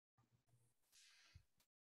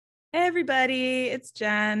Hey everybody, it's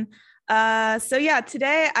Jen.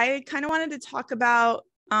 Today I kind of wanted to talk about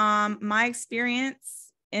my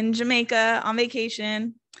experience in Jamaica on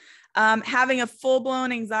vacation, having a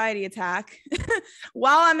full-blown anxiety attack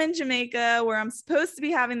while I'm in Jamaica, where I'm supposed to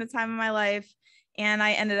be having the time of my life, and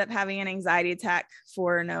I ended up having an anxiety attack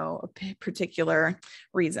for no particular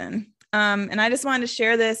reason. And I just wanted to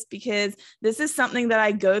share this because this is something that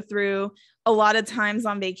I go through a lot of times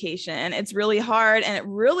on vacation. It's really hard and it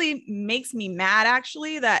really makes me mad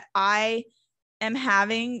actually that I am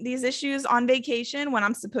having these issues on vacation when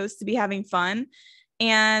I'm supposed to be having fun.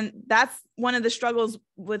 And that's one of the struggles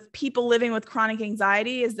with people living with chronic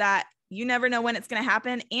anxiety, is that you never know when it's going to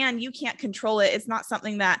happen and you can't control it. It's not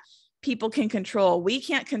something that people can control. We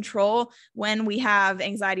can't control when we have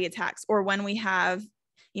anxiety attacks or when we have,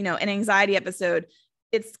 an anxiety episode.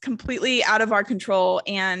 It's completely out of our control.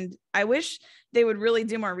 And I wish they would really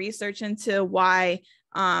do more research into why,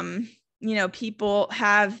 people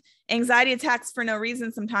have anxiety attacks for no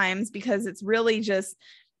reason sometimes, because it's really just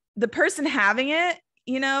the person having it,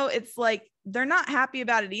 it's like, they're not happy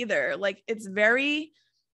about it either. Like, it's very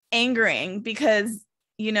angering because,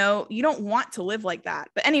 you don't want to live like that.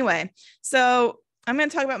 But anyway, so I'm going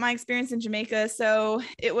to talk about my experience in Jamaica. So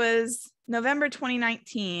it was November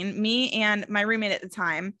 2019, me and my roommate at the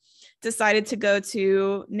time decided to go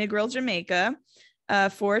to Negril, Jamaica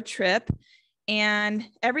for a trip, and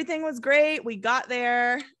everything was great. We got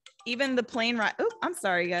there, even the plane ride. Oh, I'm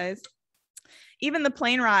sorry, guys. Even the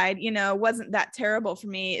plane ride, wasn't that terrible for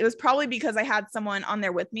me. It was probably because I had someone on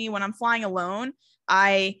there with me. When I'm flying alone,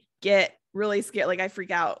 I get really scared. Like, I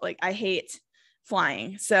freak out. Like, I hate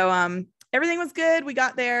flying. So everything was good. We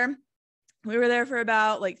got there. We were there for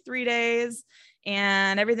about like 3 days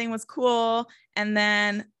and everything was cool. And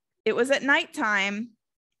then it was at nighttime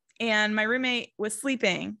and my roommate was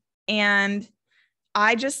sleeping and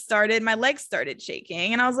my legs started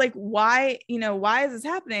shaking. And I was like, why is this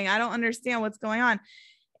happening? I don't understand what's going on.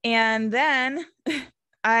 And then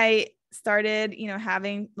I started,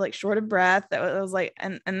 having like short of breath. That was like,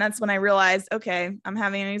 and that's when I realized, okay, I'm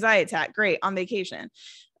having an anxiety attack. Great, on vacation.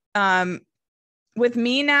 With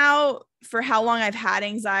me now, for how long I've had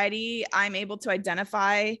anxiety, I'm able to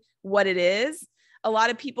identify what it is. A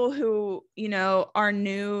lot of people who, are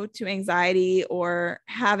new to anxiety or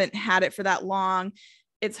haven't had it for that long,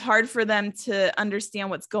 it's hard for them to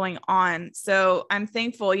understand what's going on. So I'm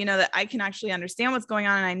thankful, that I can actually understand what's going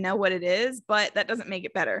on and I know what it is, but that doesn't make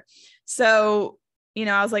it better. So,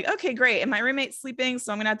 I was like, okay, great. And my roommate's sleeping,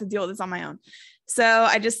 so I'm going to have to deal with this on my own. So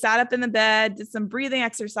I just sat up in the bed, did some breathing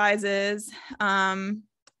exercises.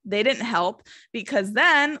 They didn't help because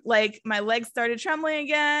then like my legs started trembling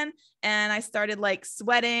again and I started like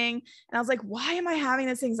sweating and I was like, why am I having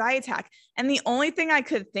this anxiety attack? And the only thing I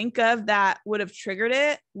could think of that would have triggered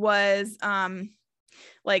it was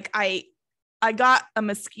like I got a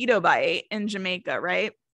mosquito bite in Jamaica,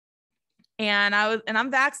 right? And I'm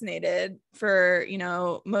vaccinated for,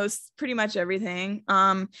 pretty much everything.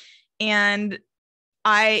 And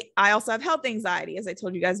I also have health anxiety, as I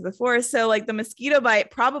told you guys before. So like the mosquito bite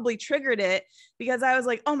probably triggered it because I was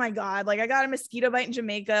like, oh my God, like I got a mosquito bite in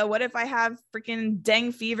Jamaica. What if I have freaking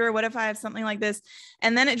dengue fever? What if I have something like this?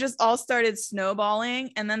 And then it just all started snowballing.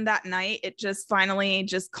 And then that night it just finally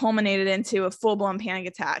just culminated into a full-blown panic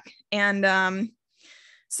attack. And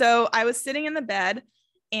so I was sitting in the bed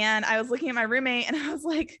and I was looking at my roommate and I was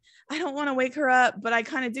like, I don't want to wake her up, but I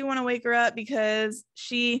kind of do want to wake her up because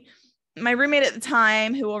my roommate at the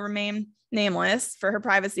time, who will remain nameless for her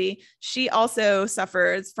privacy, she also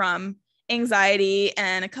suffers from anxiety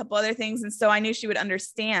and a couple other things. And so I knew she would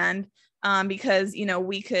understand because,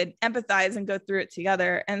 we could empathize and go through it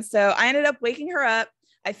together. And so I ended up waking her up.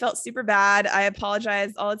 I felt super bad. I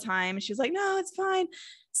apologized all the time. She was like, no, it's fine.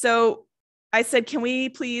 So I said, can we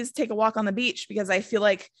please take a walk on the beach? Because I feel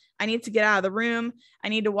like I need to get out of the room. I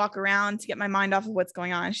need to walk around to get my mind off of what's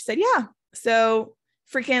going on. She said, yeah. So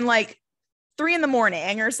freaking like 3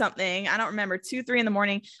 a.m. or something. I don't remember, 2, 3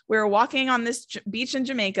 a.m. We were walking on this beach in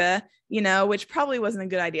Jamaica, which probably wasn't a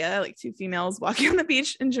good idea. Like 2 females walking on the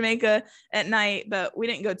beach in Jamaica at night, but we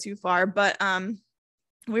didn't go too far. But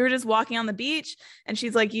we were just walking on the beach and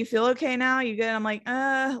she's like, you feel okay now? You good? I'm like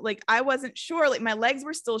I wasn't sure. Like my legs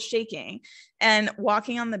were still shaking and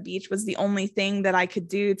walking on the beach was the only thing that I could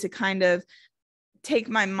do to kind of take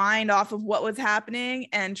my mind off of what was happening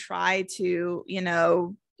and try to,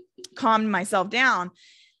 calmed myself down.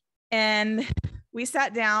 And we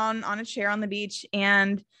sat down on a chair on the beach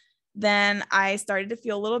and then I started to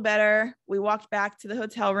feel a little better. We walked back to the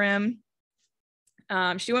hotel room.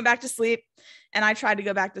 She went back to sleep and I tried to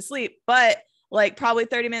go back to sleep, but like probably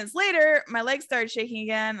 30 minutes later, my legs started shaking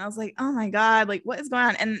again. I was like, oh my God, like what is going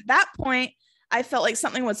on? And at that point, I felt like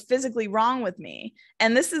something was physically wrong with me.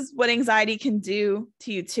 And this is what anxiety can do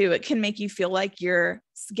to you too. It can make you feel like you're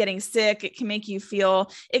getting sick. It can make you feel,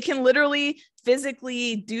 it can literally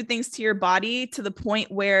physically do things to your body to the point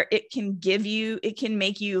where it can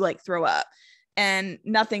make you like throw up, and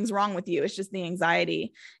nothing's wrong with you. It's just the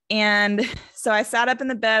anxiety. And so I sat up in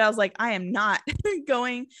the bed. I was like, I am not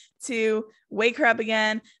going to wake her up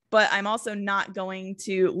again, but I'm also not going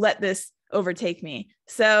to let this overtake me.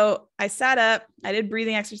 So I sat up, I did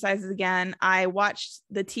breathing exercises again. I watched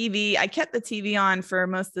the TV. I kept the TV on for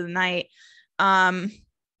most of the night.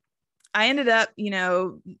 I ended up,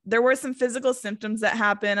 there were some physical symptoms that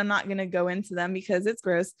happened. I'm not going to go into them because it's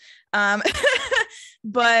gross. And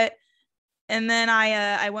then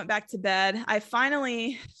I went back to bed. I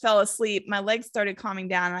finally fell asleep. My legs started calming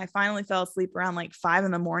down, and I finally fell asleep around like 5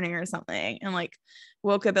 a.m. or something, and like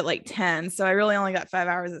woke up at like 10. So I really only got 5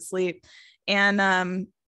 hours of sleep. And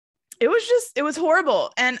it was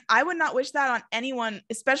horrible. And I would not wish that on anyone,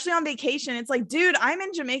 especially on vacation. It's like, dude, I'm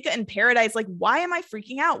in Jamaica in paradise. Like, why am I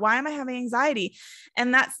freaking out? Why am I having anxiety?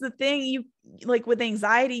 And that's the thing, you like with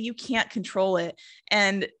anxiety, you can't control it.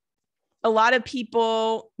 And a lot of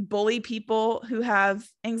people bully people who have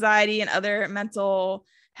anxiety and other mental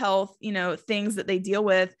health, things that they deal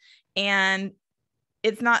with. And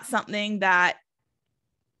it's not something that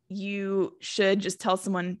you should just tell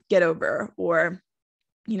someone get over, or,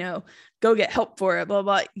 go get help for it, blah,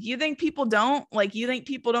 blah. You think people don't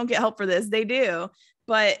get help for this? They do,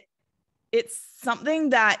 but it's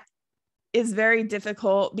something that is very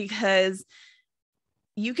difficult because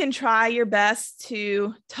you can try your best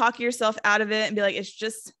to talk yourself out of it and be like, it's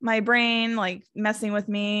just my brain, like messing with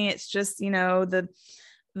me. It's just,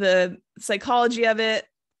 the psychology of it.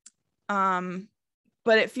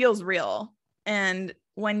 But it feels real. And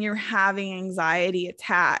when you're having anxiety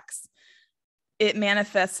attacks, it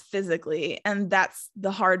manifests physically. And that's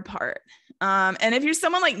the hard part. And if you're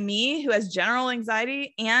someone like me who has general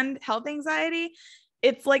anxiety and health anxiety,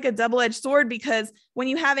 it's like a double-edged sword, because when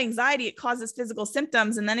you have anxiety, it causes physical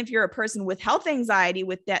symptoms. And then if you're a person with health anxiety,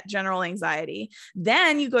 with that general anxiety,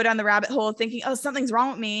 then you go down the rabbit hole thinking, oh, something's wrong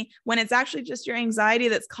with me, when it's actually just your anxiety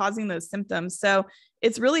that's causing those symptoms. So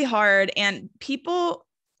it's really hard. And people,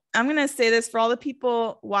 I'm going to say this for all the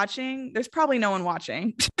people watching, there's probably no one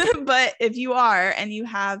watching, but if you are and you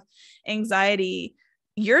have anxiety,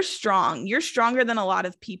 you're strong. You're stronger than a lot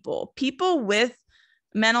of people with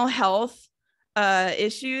mental health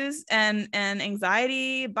issues and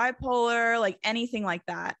anxiety, bipolar, like anything like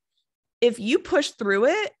that. If you push through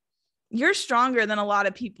it, you're stronger than a lot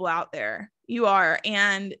of people out there. You are.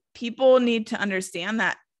 And people need to understand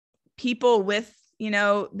that people with,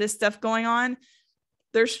 this stuff going on,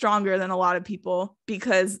 they're stronger than a lot of people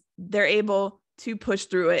because they're able to push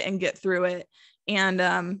through it and get through it. And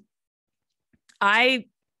I'm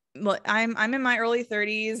in my early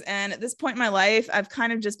 30s, and at this point in my life, I've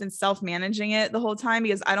kind of just been self-managing it the whole time,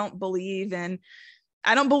 because I don't believe in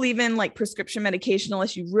like prescription medication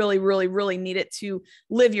unless you really, really, really need it to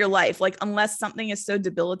live your life. Like, unless something is so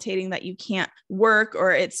debilitating that you can't work,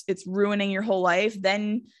 or it's ruining your whole life,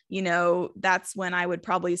 then, that's when I would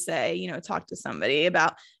probably say, talk to somebody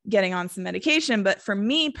about getting on some medication. But for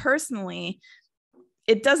me personally,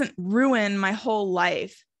 it doesn't ruin my whole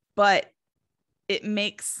life, but it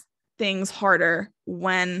makes things harder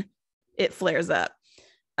when it flares up.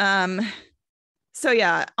 So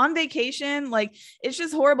yeah, on vacation, like, it's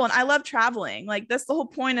just horrible. And I love traveling. Like, that's the whole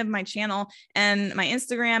point of my channel and my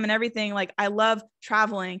Instagram and everything. Like, I love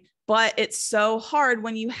traveling, but it's so hard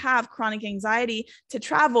when you have chronic anxiety to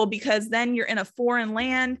travel, because then you're in a foreign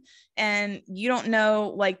land and you don't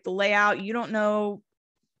know like the layout. You don't know,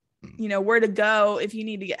 where to go if you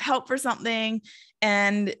need to get help for something.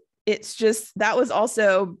 And it's just, that was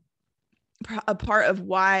also a part of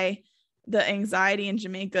why the anxiety in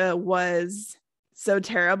Jamaica was so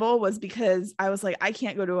terrible, was because I was like, I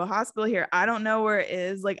can't go to a hospital here. I don't know where it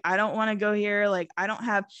is. Like, I don't want to go here. Like, I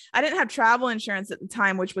didn't have travel insurance at the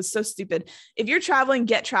time, which was so stupid. If you're traveling,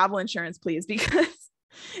 get travel insurance, please, because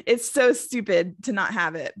it's so stupid to not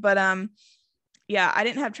have it. But, yeah, I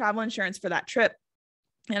didn't have travel insurance for that trip.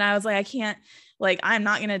 And I was like, I can't, like, I'm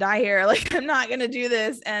not going to die here. Like, I'm not going to do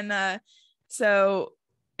this. And, so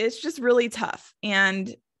it's just really tough.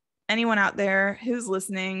 And anyone out there who's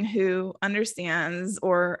listening, who understands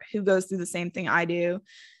or who goes through the same thing I do,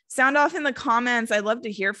 sound off in the comments. I'd love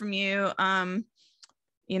to hear from you. I'm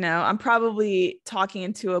probably talking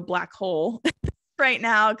into a black hole right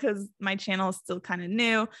now because my channel is still kind of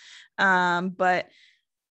new. But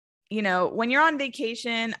you know, when you're on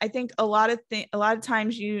vacation, I think a lot of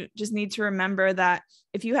times you just need to remember that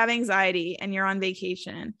if you have anxiety and you're on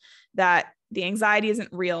vacation, that the anxiety isn't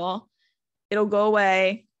real. It'll go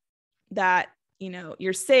away, that, you know,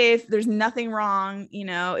 you're safe. There's nothing wrong. You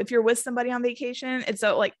know, if you're with somebody on vacation, it's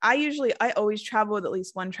so like, I always travel with at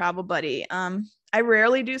least one travel buddy. I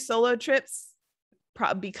rarely do solo trips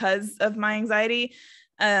because of my anxiety.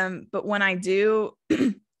 But when I do,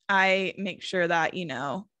 I make sure that, you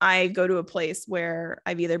know, I go to a place where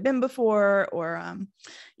I've either been before or,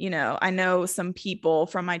 you know, I know some people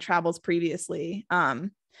from my travels previously.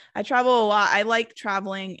 I travel a lot. I like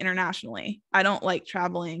traveling internationally. I don't like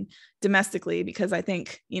traveling domestically because I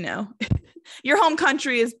think, you know, your home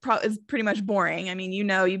country is pretty much boring. I mean, you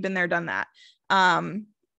know, you've been there, done that.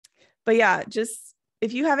 But yeah, just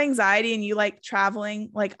if you have anxiety and you like traveling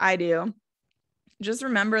like I do, just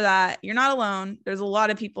remember that you're not alone. There's a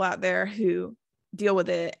lot of people out there who deal with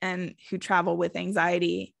it and who travel with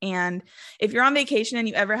anxiety. And if you're on vacation and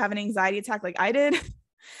you ever have an anxiety attack like I did,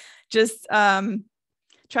 just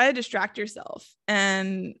try to distract yourself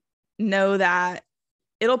and know that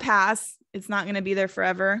it'll pass. It's not going to be there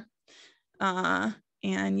forever. And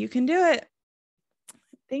you can do it.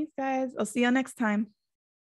 Thanks, guys. I'll see you next time.